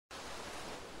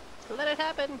Let it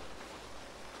happen.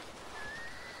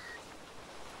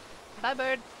 Bye,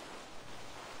 bird.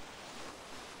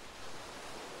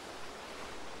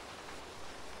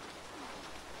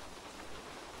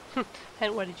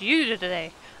 And what did you do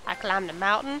today? I climbed a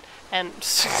mountain and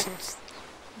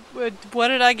what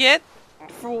did I get?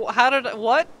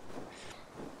 What?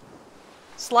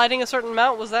 Sliding a certain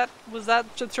mount, was that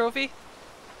the trophy?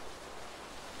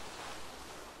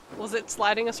 Was it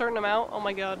sliding a certain amount? Oh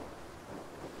my god.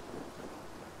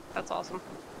 That's awesome.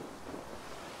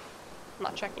 I'm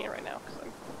not checking it right now because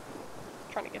I'm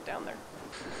trying to get down there.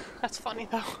 That's funny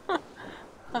though.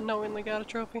 Unknowingly got a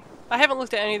trophy. I haven't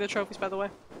looked at any of the trophies, by the way,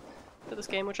 for this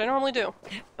game, which I normally do.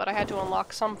 But I had to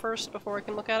unlock some first before I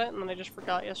can look at it, and then I just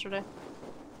forgot yesterday.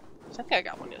 So I think I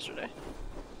got one yesterday.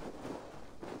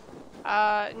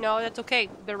 No, that's okay.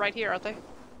 They're right here, aren't they?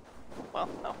 Well,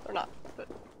 no, they're not, but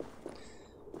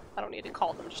I don't need to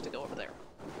call them just to go over there.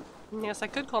 Yes, I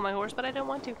could call my horse, but I don't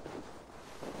want to.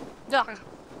 Ugh.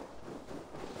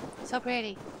 So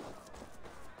pretty.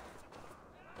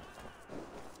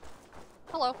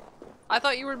 Hello. I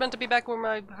thought you were meant to be back where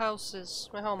my house is.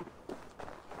 My home.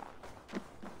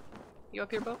 You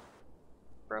up here, Bo?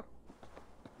 Bro?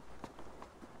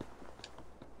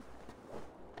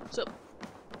 What's up?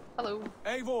 Hello.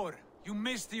 Eivor, you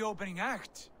missed the opening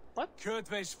act. What?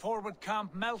 Kjotve's forward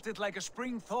camp melted like a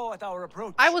spring thaw at our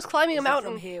approach. I was climbing a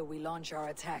mountain. From here we launch our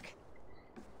attack.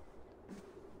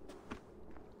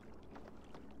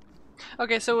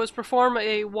 Okay, so it was perform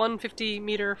a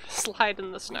 150-meter slide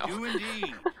in the snow. We do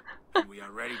indeed. And we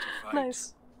are ready to fight.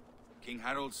 Nice. King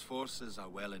Harold's forces are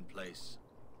well in place.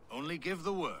 Only give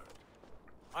the word.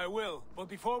 I will, but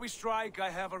before we strike, I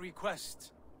have a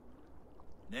request.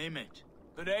 Name it.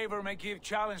 That Eivor may give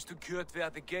challenge to Kjotve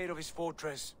at the gate of his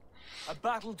fortress. A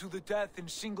battle to the death in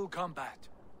single combat.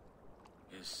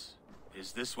 Is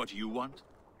this what you want?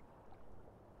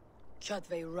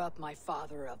 Kjotve robbed my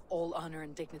father of all honor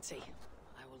and dignity.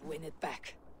 I will win it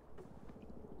back.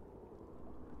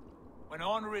 When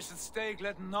honor is at stake,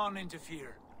 let none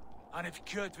interfere. And if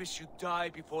Kjotve should die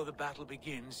before the battle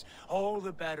begins, all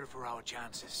the better for our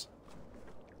chances.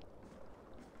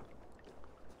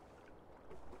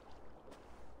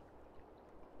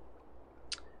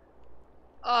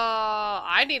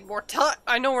 I need more time.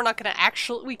 I know we're not gonna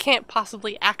we can't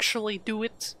possibly actually do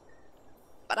it.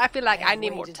 But I feel like I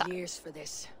need more time. Years for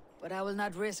this, but I will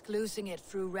not risk losing it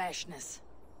through rashness.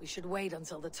 We should wait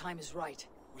until the time is right.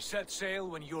 We set sail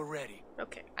when you're ready.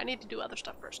 Okay, I need to do other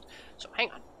stuff first. So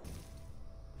hang on.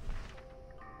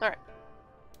 Alright.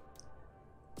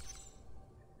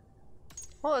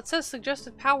 Well, it says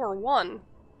suggested power 1.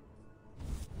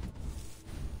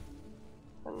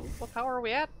 And what power are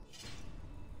we at?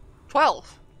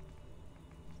 12.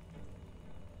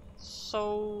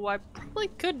 So I probably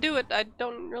could do it. I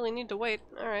don't really need to wait.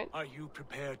 Alright. Are you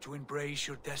prepared to embrace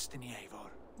your destiny, Eivor?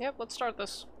 Yep, let's start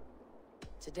this.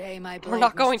 Today my blade We're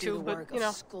not going must do to, the but, work you know.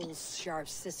 of Skull's sharp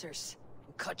scissors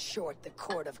and cut short the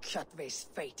cord of Kjotve's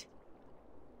fate.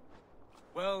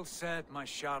 Well said, my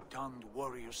sharp-tongued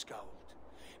warrior scout.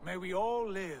 May we all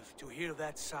live to hear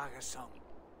that saga sung.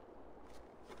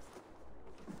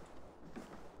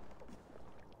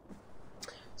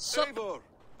 So Eivor,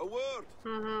 a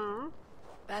word.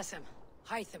 Basim,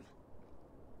 Hytham,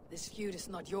 this feud is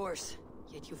not yours,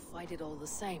 yet you fight it all the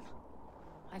same.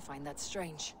 I find that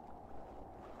strange.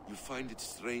 You find it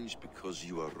strange because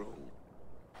you are wrong.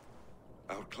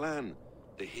 Our clan,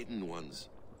 the Hidden Ones,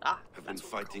 have been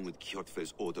fighting with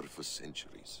Kjotve's order for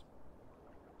centuries.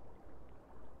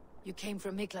 You came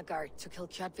from Miklagard to kill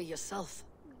Kjotve yourself.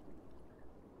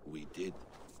 We did.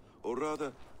 Or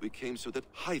rather, we came so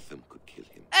that Hytham could kill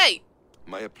him. Hey!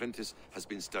 My apprentice has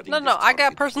been studying No, this I got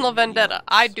target personal for many vendetta. months.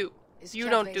 I do. Is You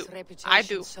don't do. Kjotve's reputation I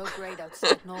do. so great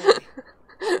outside Norway?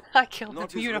 I killed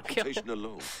Not him. his You don't kill him. reputation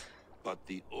alone, but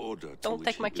the order to Don't which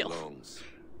take he my kill. belongs.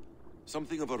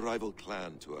 Something of a rival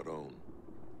clan to our own.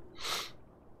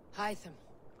 Hytham,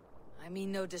 I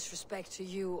mean no disrespect to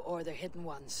you or the Hidden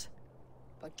Ones,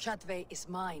 but Kjotve is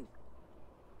mine.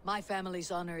 My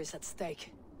family's honor is at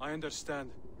stake. I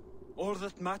understand. All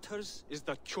that matters is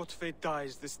that Kjotve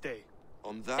dies this day.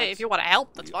 On that, Hey, if you want to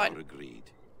help, that's we fine. are agreed.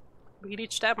 We can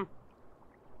each stab him.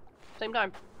 Same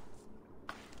time.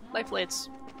 Knife blades.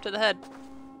 To the head.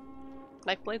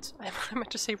 Knife blades? I meant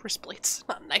to say wrist blades,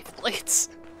 not knife blades.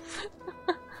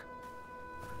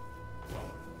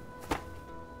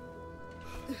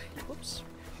 Whoops.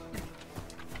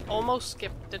 Almost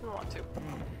skipped. Didn't want to.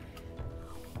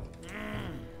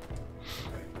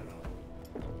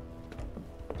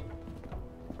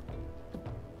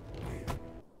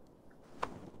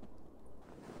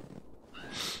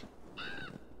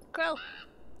 Go.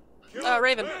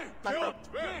 Raven. Not Crow.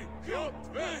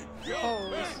 Oh,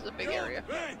 this is a big area.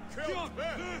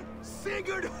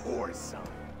 Sigurd Whoreson.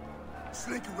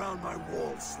 Slink around my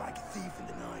walls like a thief in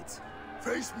the night.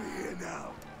 Face me here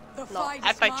now. The No, fight I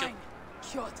is fight you. mine,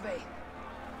 Kjotve.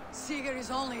 Sigurd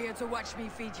is only here to watch me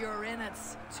feed your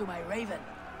innards to my raven.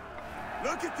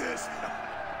 Look at this.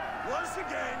 Once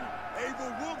again,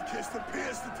 Abel Wolfkist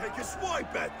appears to take a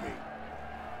swipe at me.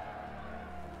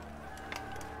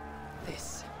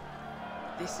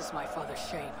 This is my father's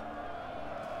shame.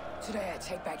 Today I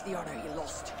take back the honor he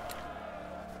lost.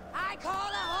 I call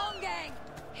a Holmgang!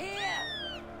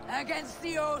 Here! Against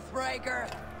the Oathbreaker!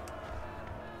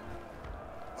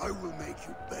 I will make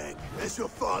you beg, as your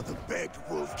father begged,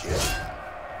 Wolfkist.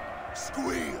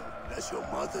 Squeal, as your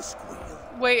mother squealed.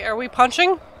 Wait, are we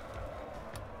punching?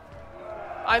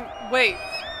 Wait.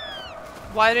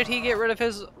 Why did he get rid of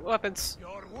his weapons?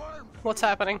 What's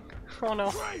happening? Oh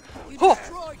no. You Oh!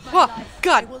 destroyed my Oh, life.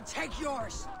 God! I will take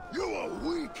yours! You are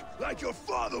weak, like your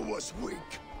father was weak.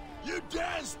 You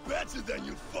dance better than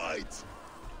you fight.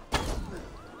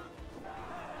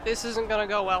 This isn't gonna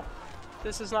go well.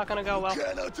 This is not gonna go well. You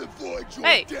cannot avoid your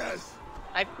Hey! death.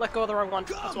 I let go of the wrong one.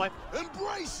 That's Come, why.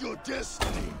 embrace your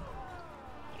destiny.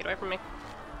 Get away from me.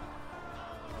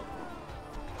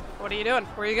 What are you doing?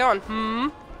 Where are you going? Hmm?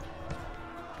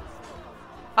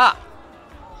 Ah!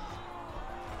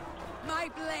 My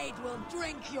blade will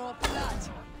drink your blood!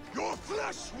 Your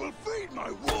flesh will feed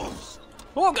my wolves.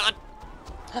 Oh god!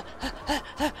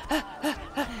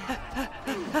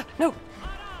 No!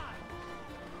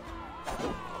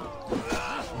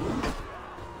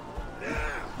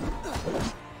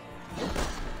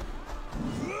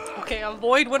 Okay,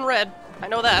 avoid when red. I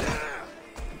know that.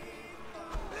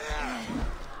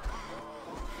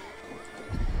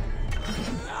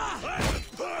 I have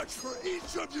a perch for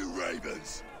each of you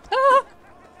ravens. Ah!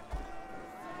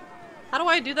 How do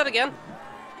I do that again?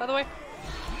 By the way?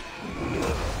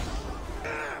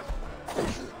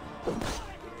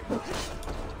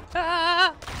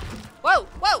 Ah! Whoa!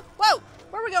 Whoa! Whoa!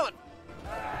 Where are we going?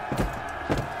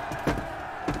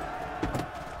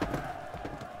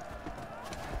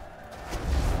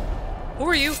 Who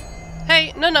are you?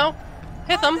 Hey, no.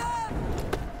 Hytham.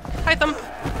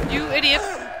 Hytham. You idiot.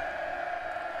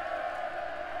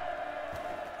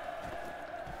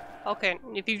 Okay,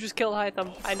 if you just kill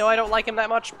Hytham. I know I don't like him that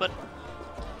much, but...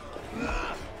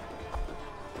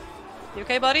 You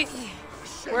okay, buddy?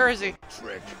 Where is he?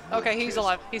 Okay, he's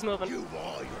alive. He's moving. You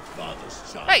are your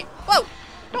father's child. Hey! Whoa!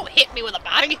 Don't hit me with a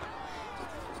body!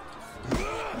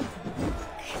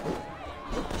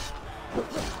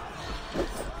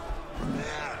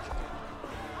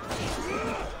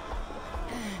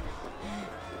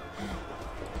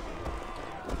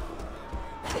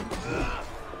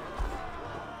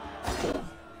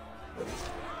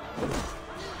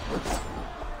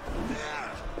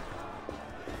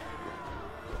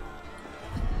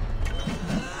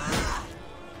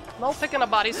 No picking up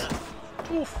bodies.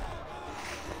 Oof.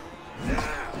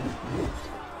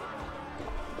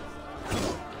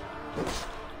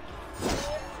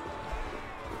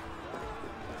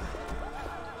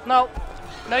 No.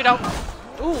 No, you don't.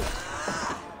 Ooh.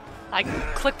 I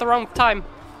clicked the wrong time.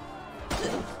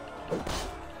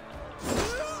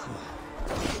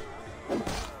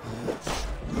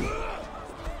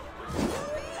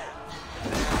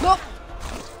 Nope.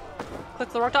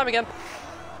 Clicked the wrong time again.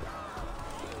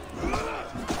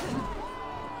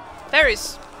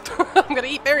 Berries! I'm gonna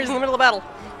eat berries in the middle of battle.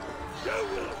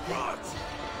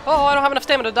 Oh, I don't have enough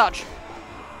stamina to dodge.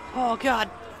 Oh, God.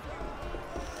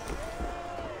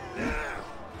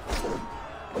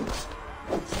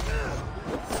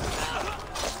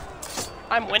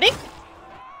 I'm winning?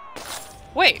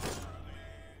 Wait.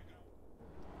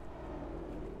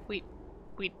 We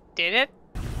did it?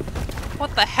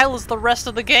 What the hell is the rest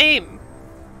of the game?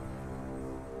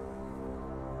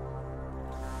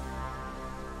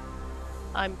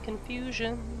 I'm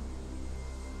confusion.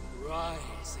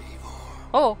 Rise, Eivor.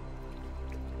 Oh.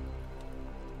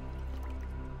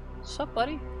 Sup,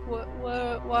 buddy?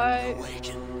 Why?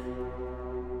 Awaken.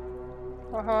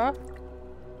 Uh-huh.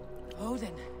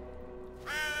 Odin.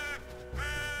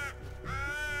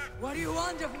 What do you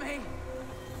want of me?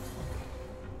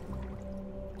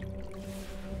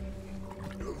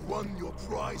 You have won your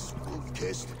prize,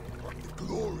 Wolfkist. The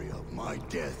glory of my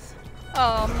death.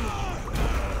 Oh.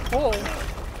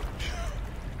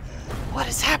 What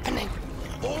is happening?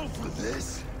 All for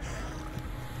this?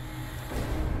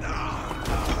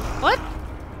 What?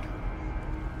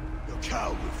 Your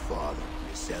coward father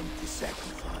is empty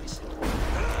sacrifice.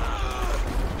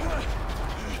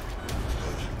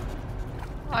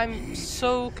 I'm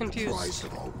so confused. Price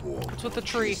of our war. What's with the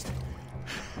tree?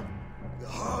 The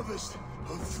harvest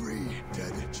of 3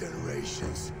 dead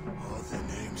generations. All their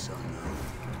names unknown.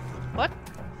 What?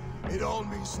 It all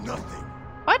means nothing.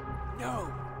 What?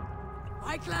 No.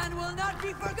 My clan will not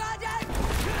be forgotten!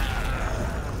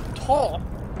 Oh,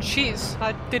 jeez.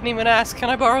 I didn't even ask.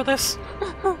 Can I borrow this?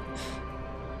 I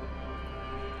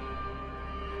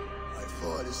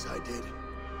fought as I did.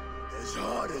 As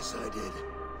hard as I did.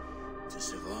 To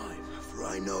survive. For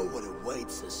I know what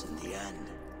awaits us in the end.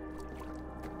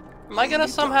 Am I gonna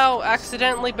somehow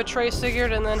accidentally betray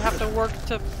Sigurd and then have to work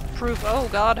to prove— oh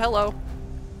god, hello.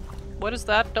 What is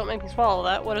that? Don't make me swallow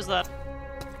that. What is that?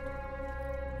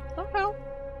 Oh no.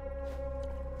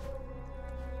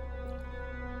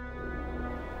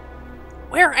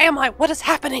 Where am I? What is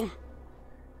happening?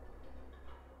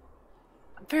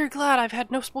 I'm very glad I've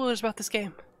had no spoilers about this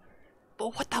game.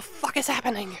 But what the fuck is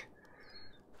happening?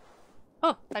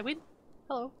 Oh, I win.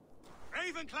 Hello.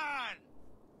 Raven Clan!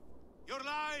 Your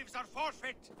lives are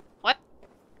forfeit! What?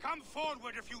 Come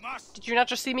forward if you must! Did you not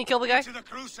just see me kill the guy? To the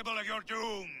crucible of your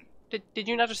doom! Did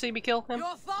you not just see me kill him?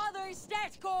 Your father is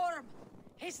dead, Gorm!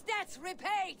 His debt's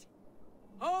repaid!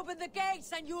 Open the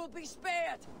gates and you will be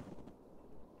spared!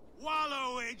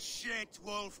 Wallow in shit,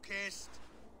 wolf-kissed!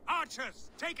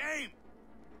 Archers, take aim!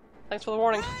 Thanks for the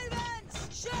warning. Ravens,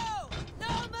 show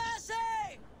no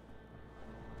mercy!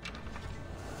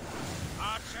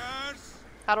 Archers,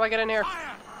 How do I get in here?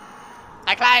 fire!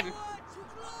 I climb! To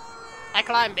glory! I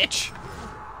climb, bitch!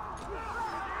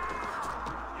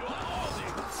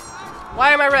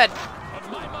 Why am I red?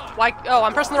 Why? Oh,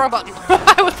 I'm pressing the wrong button.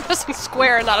 I was pressing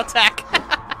square and not attack.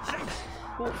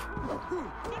 Oof.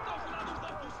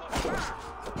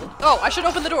 Oh, I should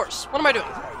open the doors. What am I doing?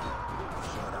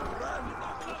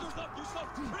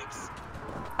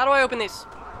 How do I open these?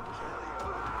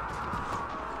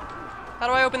 How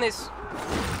do I open these?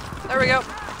 There we go.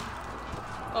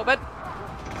 Open.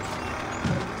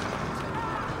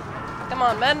 Come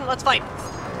on, men, let's fight.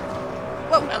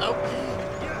 Whoa, hello.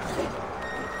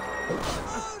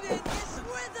 Odin is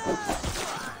with us!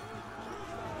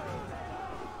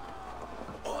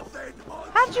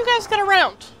 How did you guys get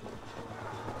around?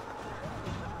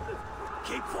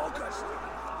 Keep focused.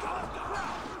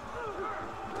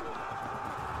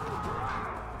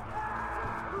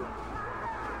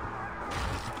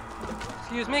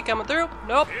 Excuse me, coming through.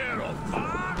 Nope.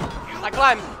 I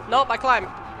climb. Nope, I climb.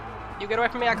 You get away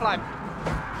from me, I climb.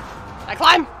 I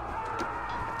climb!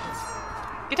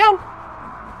 Get down!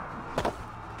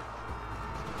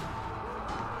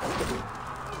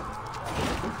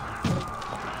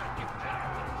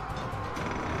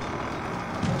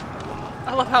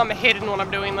 I love how I'm hidden when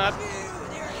I'm doing that. Hew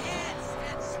their heads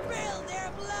and spill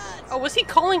their blood! Oh, was he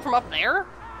calling from up there?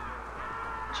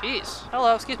 Jeez.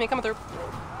 Hello, excuse me, coming through.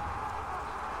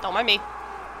 Don't mind me.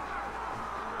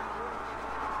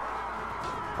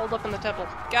 Hold up in the temple.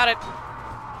 Got it.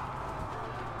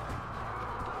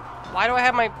 Why do I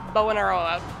have my bow and arrow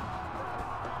out?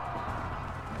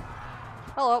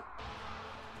 Hello.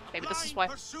 Maybe this is why.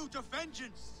 Blind pursuit of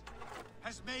vengeance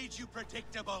has made you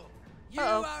predictable. You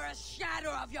Uh-oh. are a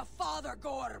shadow of your father,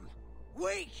 Gorm.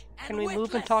 Weak and Can we move and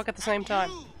witless. talk at the same time?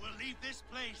 You will leave this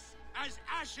place as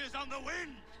ashes on the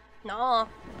wind. No.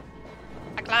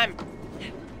 I climb.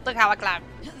 Look how I climb.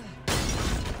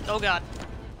 Oh god.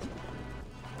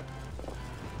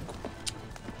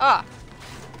 Ah.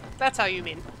 That's how you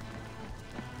mean.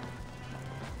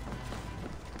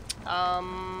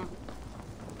 Out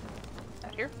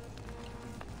here?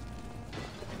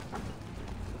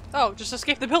 Oh, just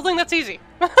escape the building? That's easy.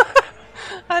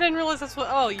 I didn't realize that's what—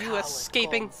 oh, you Coward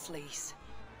escaping. Gorm flees.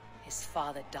 His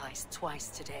father dies twice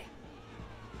today.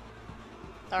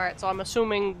 Alright, so I'm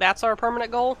assuming that's our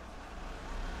permanent goal?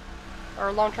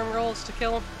 Our long-term goal is to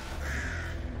kill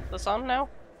the sun now?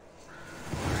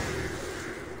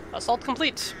 Assault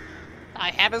complete.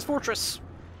 I have his fortress.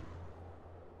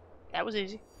 That was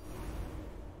easy.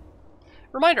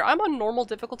 Reminder, I'm on normal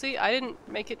difficulty. I didn't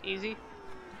make it easy.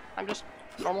 I'm just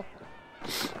normal.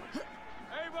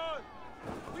 Avon,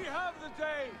 we have the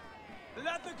day.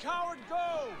 Let the coward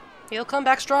go. He'll come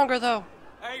back stronger, though.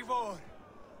 Avon,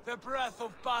 the breath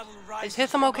of battle rises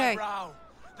Hitham from okay? my brow.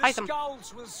 The Hitham.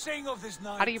 scouts will sing of this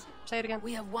night. How do you say it again?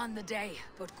 We have won the day,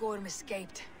 but Gorm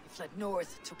escaped. He fled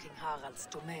north to King Harald's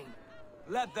domain.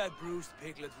 Let that bruised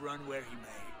piglet run where he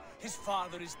may. His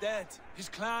father is dead. His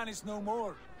clan is no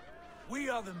more. We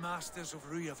are the masters of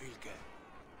Ryjavilke.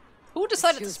 Who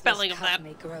decided the Choose spelling this of that? cat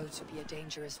may grow to be a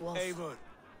dangerous wolf. Eivor,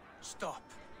 stop.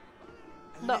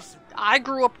 And No, listen. I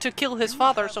grew up to kill his You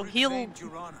father, have so he'll reclaimed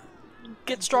your honor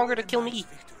get and stronger won to a kill nice me.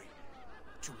 victory.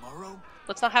 Tomorrow,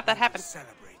 Let's not have that we will happen.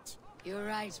 celebrate. You're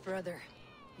right, brother.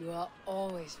 You are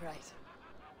always right.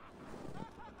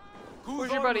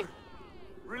 Where's your buddy?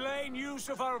 Relay news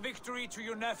of our victory to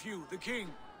your nephew, the king.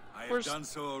 I have done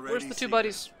so already. Where's the two Sigurd.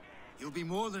 buddies? You'll be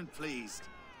more than pleased.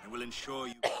 I will ensure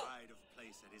you pride of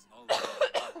place at his altar.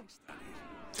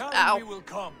 Tell Ow. him we will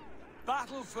come.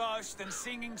 Battle flushed and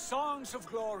singing songs of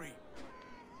glory.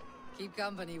 Keep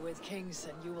company with kings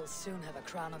and you will soon have a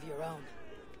crown of your own.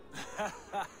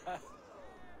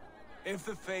 If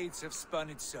the fates have spun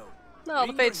it so. No,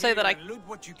 the fates say that I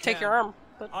take your arm,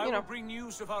 but I you know. will bring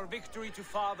news of our victory to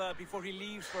father before he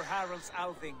leaves for Harald's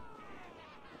outing.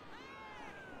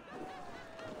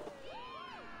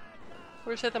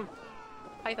 Where's Hytham?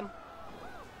 Hytham.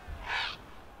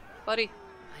 Buddy,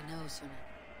 I know, Suna.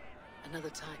 Another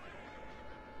time.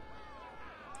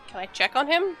 can I check on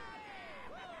him?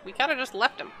 We kind of just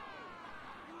left him.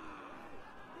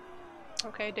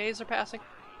 Okay, days are passing.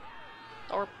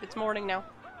 Or it's morning now.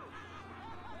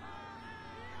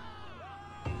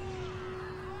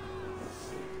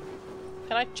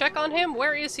 Can I check on him?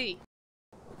 Where is he?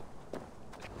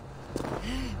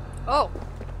 Oh.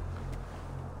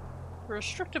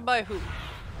 Restricted by who?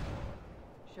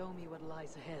 Show me what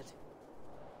lies ahead.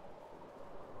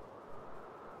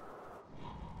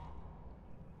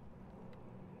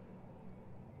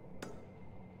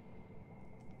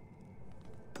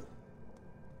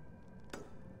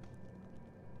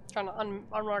 Trying to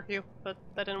unmark you, but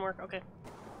that didn't work. Okay.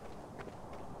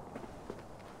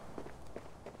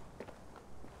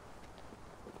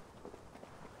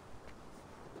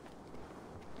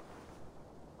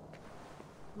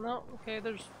 No, okay,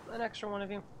 there's an extra one of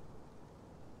you.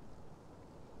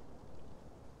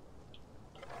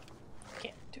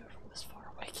 Can't do it from this far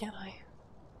away, can I?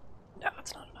 No,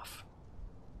 it's not enough.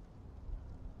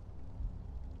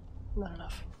 Not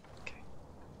enough. Okay.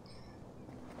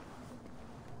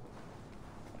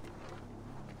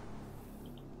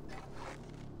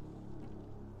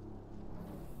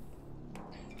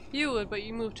 You would, but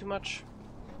you move too much.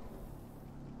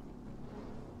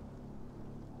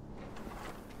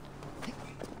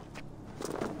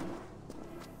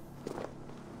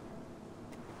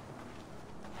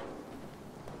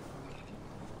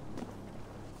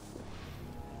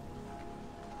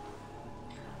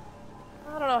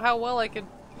 I don't know how well I could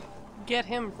get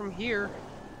him from here.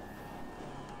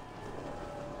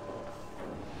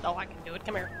 Oh, I can do it.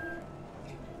 Come here.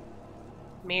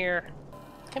 Come here.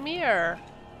 Come here.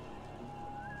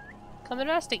 Come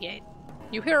investigate.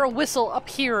 You hear a whistle up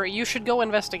here. You should go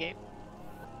investigate.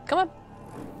 Come on.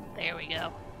 There we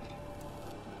go.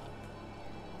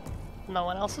 No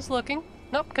one else is looking.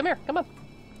 Nope, come here. Come on.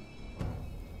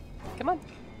 Come on.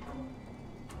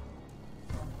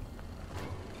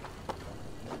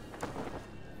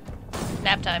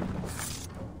 Nap time.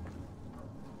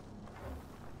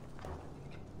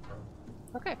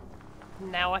 Okay.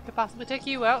 Now I could possibly take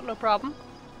you out, no problem.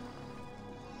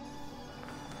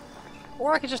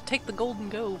 Or I could just take the gold and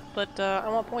go, but I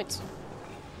want points.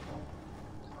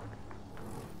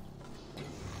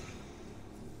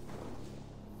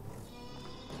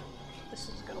 This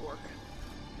is gonna work.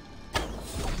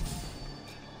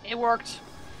 It worked.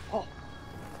 Oh.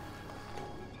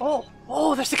 Oh!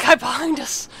 Oh, there's a guy behind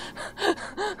us!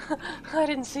 I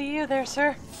didn't see you there,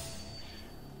 sir.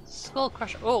 Skull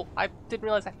Crusher. Oh, I didn't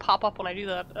realize I pop up when I do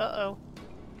that. Uh-oh.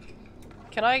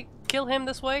 Can I kill him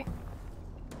this way?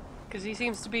 Because he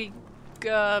seems to be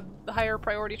a higher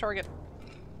priority target.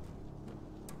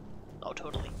 Oh,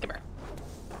 totally. Come here.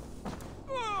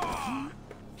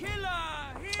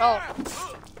 Oh.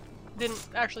 Didn't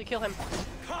actually kill him.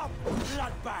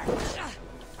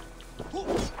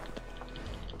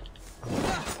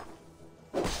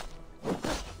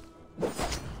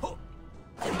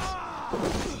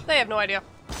 They have no idea.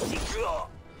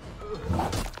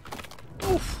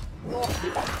 Oof. Oh.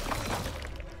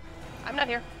 I'm not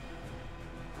here.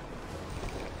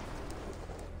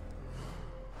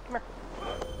 Come here.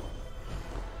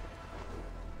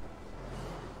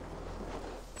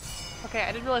 Okay,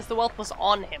 I didn't realize the wealth was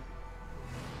on him.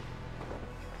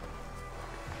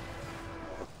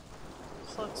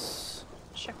 So let's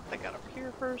check what they got over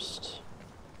here first.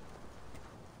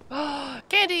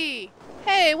 Candy!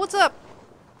 Hey, what's up?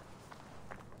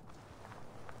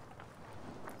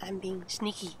 I'm being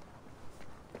sneaky.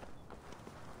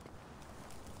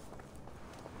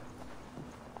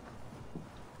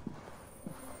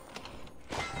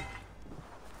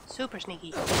 Super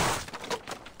sneaky.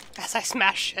 As I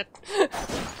smash shit.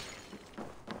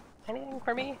 Anything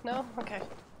for me? No? Okay.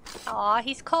 Aw,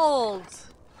 he's cold.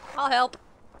 I'll help.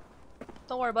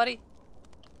 Don't worry, buddy.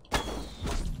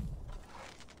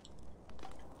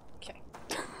 Okay.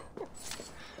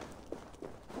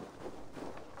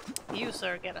 You,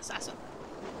 sir, get assassin.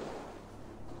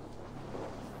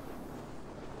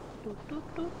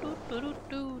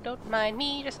 Don't mind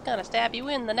me, just gonna stab you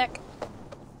in the neck.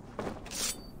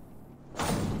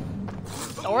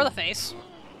 Or the face.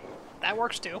 That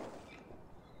works too.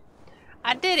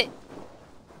 I did it!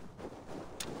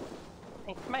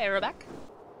 Thank you for my arrow back.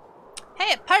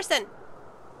 Hey, person!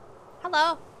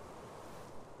 Hello!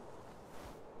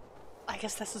 I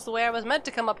guess this is the way I was meant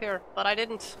to come up here, but I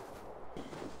didn't.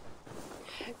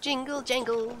 Jingle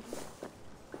jangle.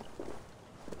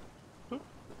 Go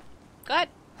ahead.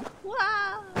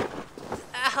 Wow!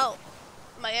 Ow!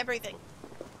 My everything.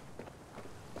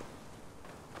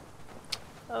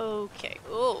 Okay,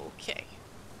 okay.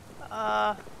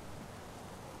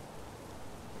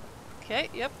 Okay,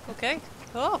 yep, okay.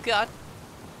 Oh god.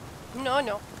 No,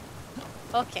 no.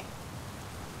 Okay.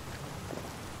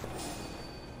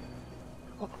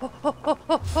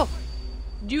 Oh.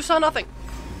 You saw nothing.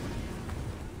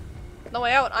 No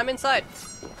way out, I'm inside.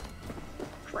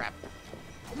 Crap.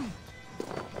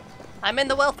 I'm in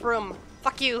the wealth room.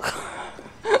 Fuck you.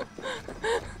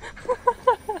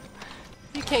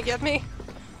 You can't get me.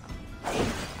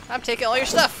 I'm taking all your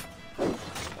stuff.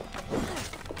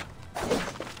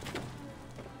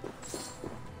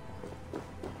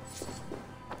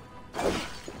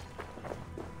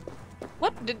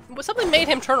 What something made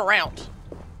him turn around?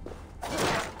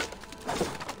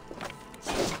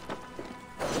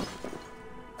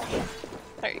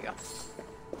 There you go.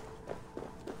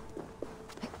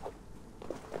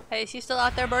 Hey, is he still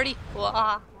out there, birdie?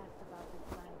 Wah.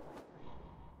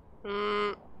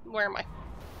 Where am I?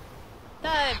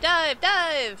 Dive, dive,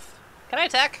 dive! Can I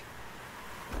attack?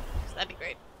 That'd be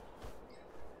great.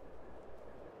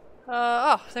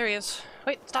 Oh, there he is.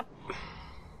 Wait, stop.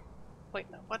 Wait,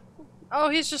 no, what? Oh,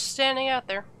 he's just standing out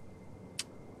there.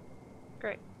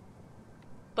 Great.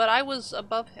 But I was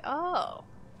above him. Oh.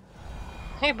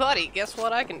 Hey, buddy, guess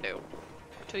what I can do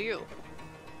to you?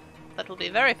 That will be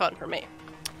very fun for me.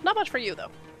 Not much for you,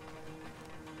 though.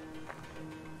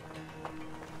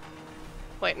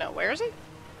 Wait, no, where is he?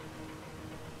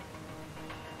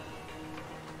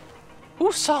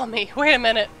 Who saw me? Wait a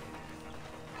minute.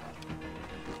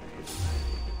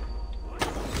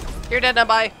 You're dead now,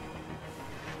 bye.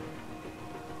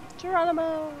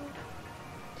 Geronimo!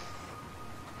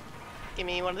 Give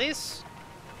me one of these.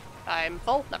 I'm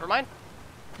full, never mind.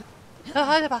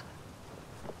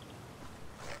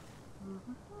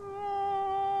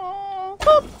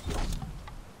 Boop.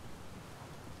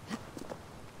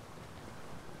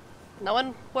 No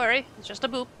one worry, it's just a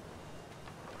boop.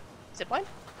 Zipline?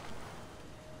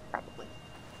 Probably.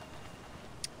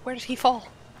 Where did he fall?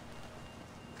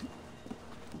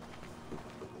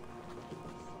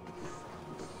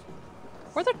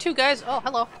 Were there two guys? Oh,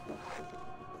 hello.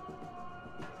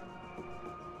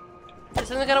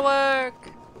 This isn't gonna work.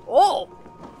 Oh!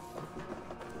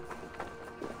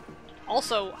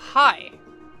 Also, hi.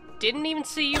 Didn't even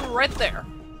see you right there.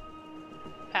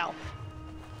 Pal.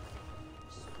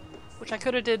 Which I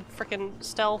could have did frickin'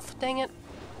 stealth, dang it.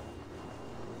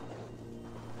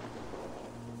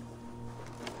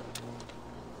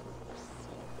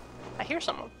 I hear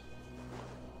someone.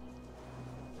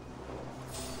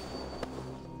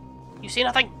 You see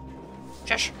nothing?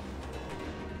 Shush.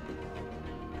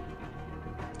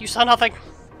 You saw nothing.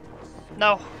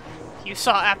 No. You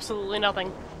saw absolutely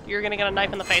nothing. You're gonna get a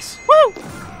knife in the face. Woo!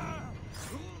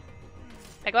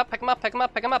 Pick him up, pick him up, pick him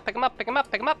up, pick him up, pick him up, pick him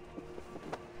up, pick him up.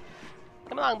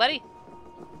 Come along, buddy.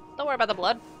 Don't worry about the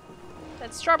blood.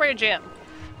 It's strawberry jam.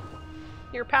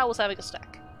 Your pal was having a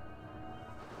stack.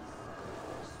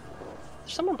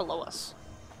 There's someone below us.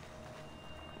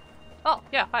 Oh,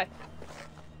 yeah, hi.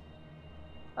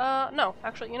 No.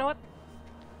 Actually, you know what?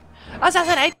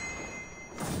 Assassinate! Is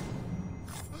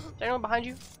there anyone behind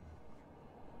you?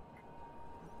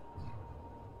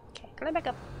 Okay, can I back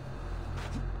up?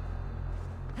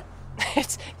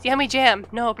 It's yummy jam.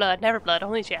 No blood, never blood,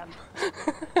 only jam.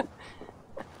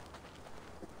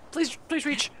 Please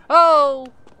reach. Oh!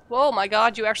 Oh my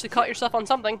god, you actually caught yourself on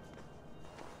something.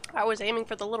 I was aiming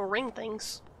for the little ring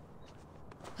things.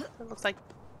 It looks like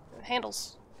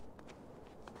handles.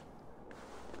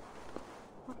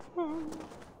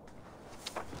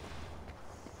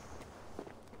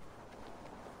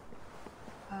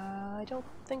 I don't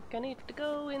think I need to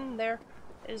go in there.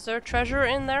 Is there treasure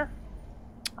in there?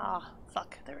 Ah,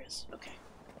 fuck, there is. Okay.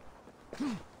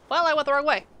 Well, I went the wrong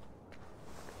way.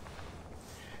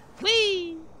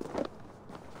 Whee!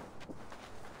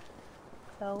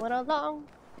 Going along,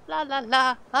 la la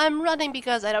la. I'm running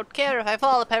because I don't care if I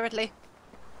fall, apparently.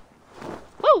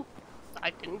 Woo! I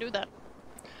didn't do that.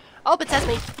 Open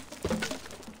sesame!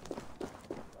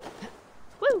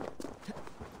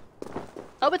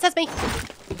 Oh, it says me!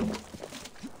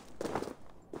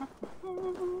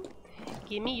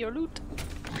 Give me your loot.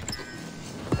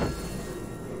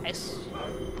 Nice.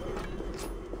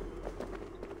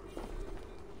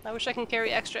 I wish I can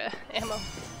carry extra ammo.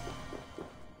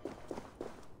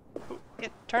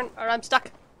 Get turn, or I'm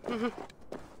stuck. Nothing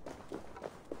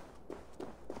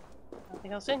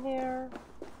else in here.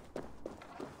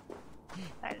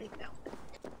 I leave now.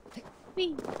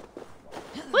 Whee!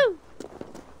 Woo!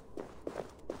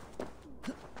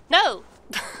 No!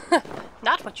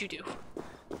 Not what you do.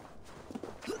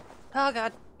 Oh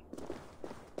god.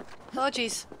 Oh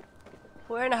jeez.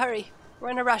 We're in a hurry. We're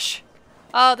in a rush.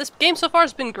 This game so far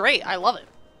has been great. I love it.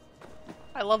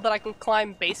 I love that I can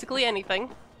climb basically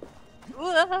anything.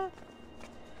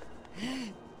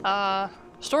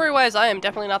 Story-wise, I am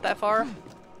definitely not that far.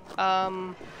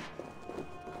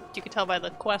 You can tell by the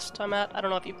quest I'm at. I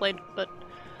don't know if you played, but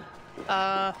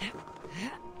I've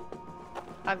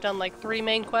done like 3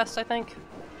 main quests, I think.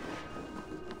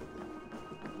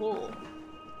 Whoa.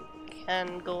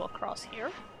 Can go across here.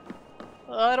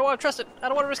 I don't want to trust it. I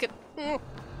don't want to risk it.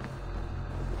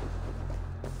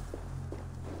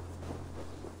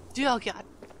 Oh god.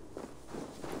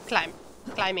 Climb.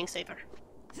 Climbing safer.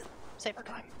 Safer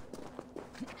climb.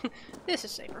 This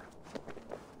is safer.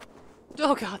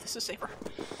 Oh god, this is safer.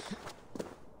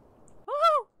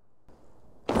 Woo!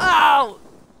 Ow!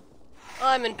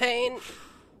 I'm in pain.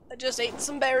 I just ate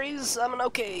some berries. I'm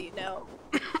okay now.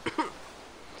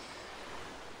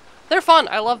 They're fun.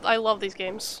 I love these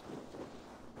games.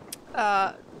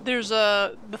 There's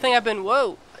the thing I've been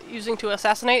using to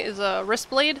assassinate is a wrist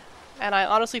blade, and I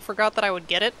honestly forgot that I would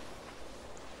get it.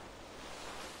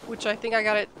 Which I think I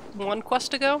got it 1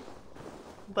 quest ago,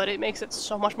 but it makes it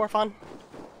so much more fun.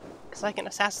 Because I can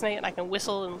assassinate and I can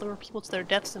whistle and lure people to their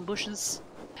deaths in bushes.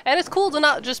 And it's cool to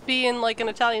not just be in like an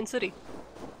Italian city.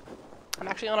 I'm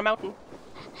actually on a mountain.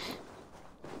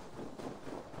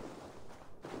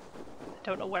 I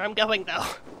don't know where I'm going though.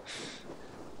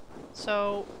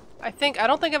 So, I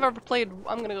don't think I've ever played,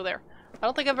 I'm gonna go there. I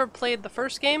don't think I've ever played the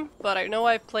first game, but I know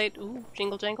I've played, ooh,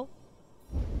 jingle jangle.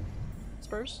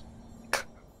 Spurs.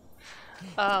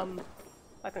 I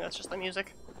think that's just the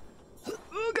music.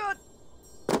 Oh god!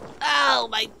 Ow,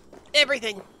 my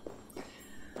everything!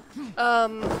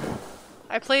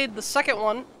 I played the second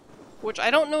one, which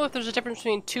I don't know if there's a difference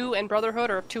between 2 and Brotherhood,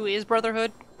 or if 2 is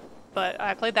Brotherhood, but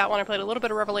I played that one. I played a little bit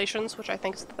of Revelations, which I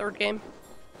think is the 3rd game.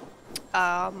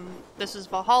 This is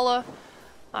Valhalla.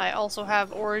 I also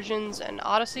have Origins and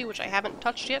Odyssey, which I haven't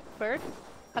touched yet. Bird?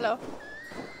 Hello.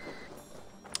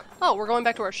 Oh, we're going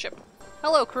back to our ship.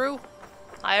 Hello, crew.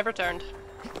 I have returned.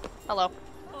 Hello.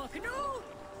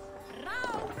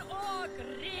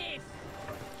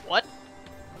 What?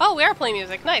 Oh, we are playing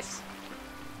music. Nice.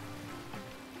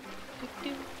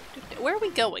 Where are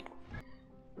we going?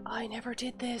 I never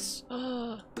did this.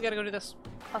 We gotta go do this.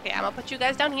 Okay, I'm gonna put you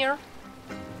guys down here.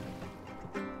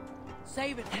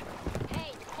 Save it.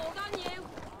 Hey, hold on you.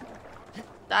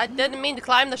 I didn't mean to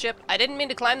climb the ship. I didn't mean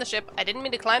to climb the ship. I didn't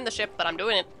mean to climb the ship, but I'm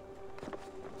doing it.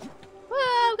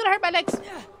 I'm gonna hurt my legs.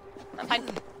 I'm fine.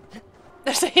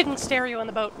 There's a hidden stereo on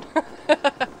the boat.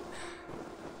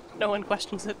 No one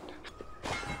questions it.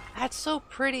 That's so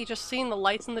pretty, just seeing the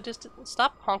lights in the distance.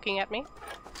 Stop honking at me.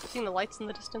 Seeing the lights in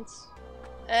the distance.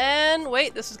 And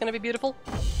wait, this is gonna be beautiful.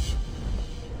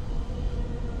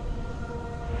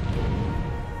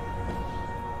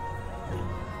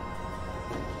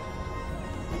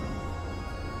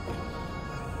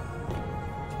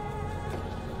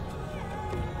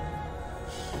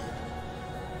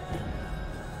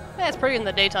 Yeah, it's pretty in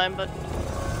the daytime, but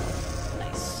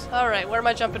nice. Alright, where am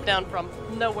I jumping down from?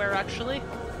 Nowhere, actually.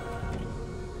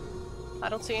 I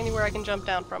don't see anywhere I can jump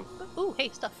down from. Ooh, hey,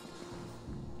 stuff.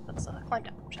 Let's climb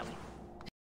down, shall we?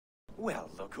 Well,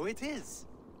 look who it is.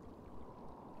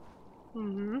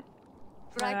 Mm-hmm.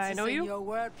 Practicing I know you. your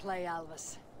wordplay,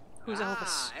 Alvis. Who's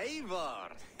Elvis?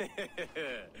 Eivor!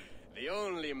 The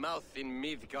only mouth in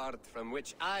Midgard from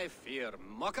which I fear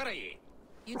mockery.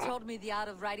 You taught me the art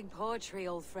of writing poetry,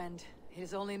 old friend. It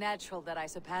is only natural that I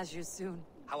surpass you soon.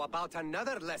 How about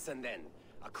another lesson then?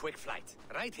 A quick flight.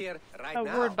 Right here, right now.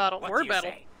 A word battle. What Word do you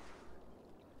battle. say?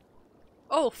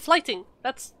 Oh, flighting.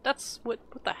 That's what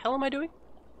the hell am I doing?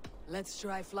 Let's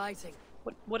try flighting.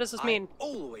 What does this mean? I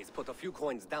always put a few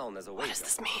coins down as a wager. What does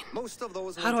this mean? Most of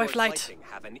those who How do I enjoy flight? fighting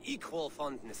have an equal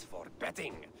fondness for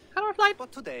betting. How do I flight?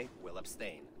 But today, we'll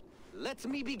abstain. Let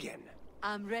me begin.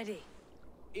 I'm ready.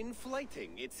 In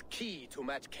flighting, it's key to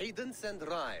match cadence and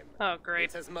rhyme. Oh, great.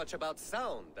 It's as much about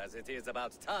sound as it is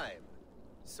about time.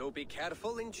 So be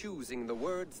careful in choosing the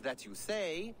words that you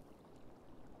say.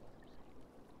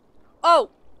 Oh!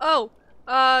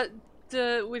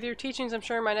 With your teachings, I'm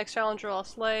sure my next challenger I'll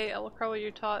slay. I will recall what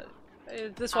you taught.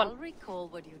 This one. I'll recall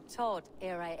what you taught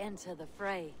ere I enter the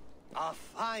fray. A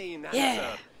fine answer.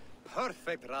 Yeah.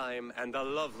 Perfect rhyme and a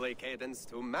lovely cadence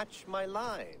to match my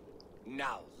line.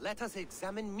 Now, let us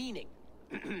examine meaning.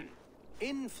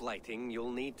 In flighting,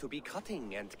 you'll need to be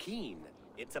cutting and keen.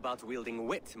 It's about wielding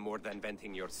wit more than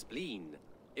venting your spleen.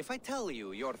 If I tell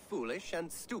you you're foolish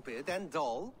and stupid and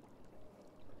dull,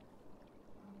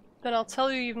 Then I'll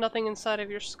tell you you've nothing inside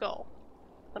of your skull.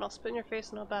 Then I'll spit in your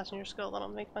face and I'll bash in your skull. Then I'll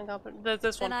make my compliment.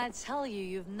 This one. Then I tell you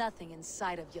you've nothing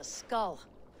inside of your skull.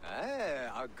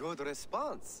 a good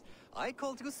response. I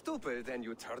called you stupid and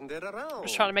you turned it around.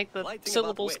 Just trying to make the Flighting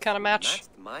syllables about wit kind of match. matched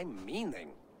my meaning.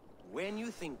 When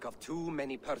you think of too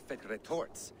many perfect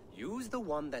retorts, use the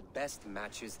one that best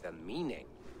matches the meaning.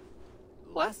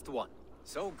 Last one.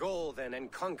 So go then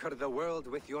and conquer the world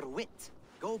with your wit.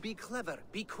 Go be clever,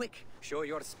 be quick, show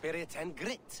your spirit and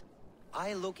grit.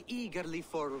 I look eagerly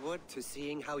forward to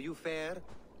seeing how you fare.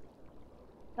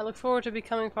 I look forward to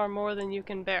becoming far more than you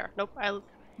can bear. Nope, I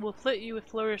will flit you with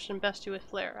flourish and best you with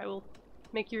flair. I will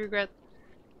make you regret...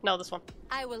 No, this one.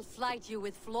 I will flight you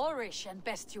with flourish and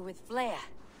best you with flair.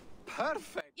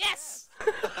 Perfect! Yes!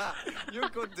 You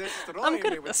could destroy I'm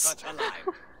good me at with this. such a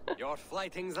line. Your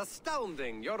flighting's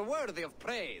astounding. You're worthy of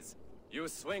praise. You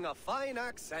swing a fine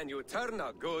axe and you turn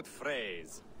a good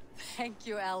phrase. Thank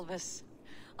you, Elvis.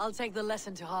 I'll take the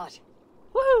lesson to heart.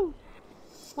 Woohoo!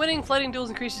 Winning flighting duels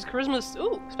increases charisma.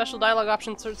 Ooh, special dialogue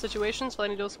options for situations.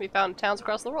 Flighting duels can be found in towns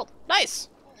across the world. Nice!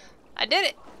 I did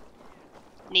it!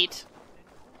 Neat.